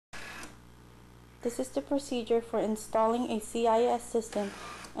This is the procedure for installing a CIS system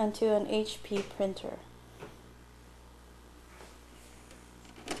onto an HP printer.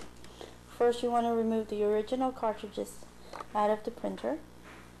 First, you want to remove the original cartridges out of the printer.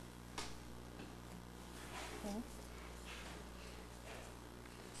 Okay.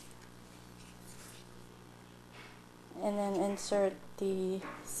 And then insert the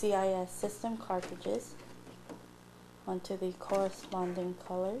CIS system cartridges onto the corresponding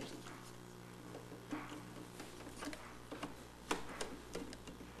colors.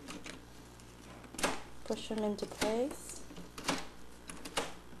 Push them into place.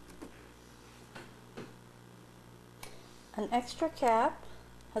 An extra cap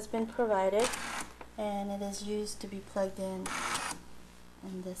has been provided, and it is used to be plugged in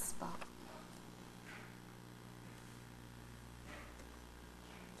this spot.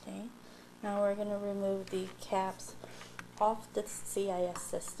 Okay, now we're going to remove the caps off the CIS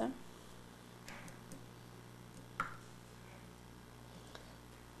system.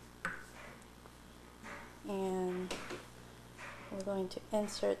 And we're going to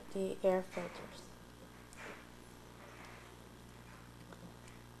insert the air filters.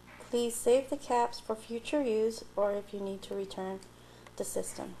 Please save the caps for future use or if you need to return the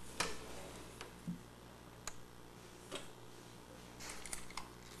system.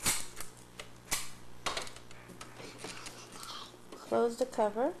 Close the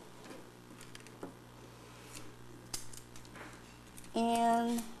cover,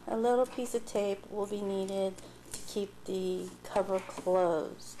 and a little piece of tape will be needed to keep the cover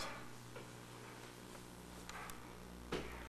closed.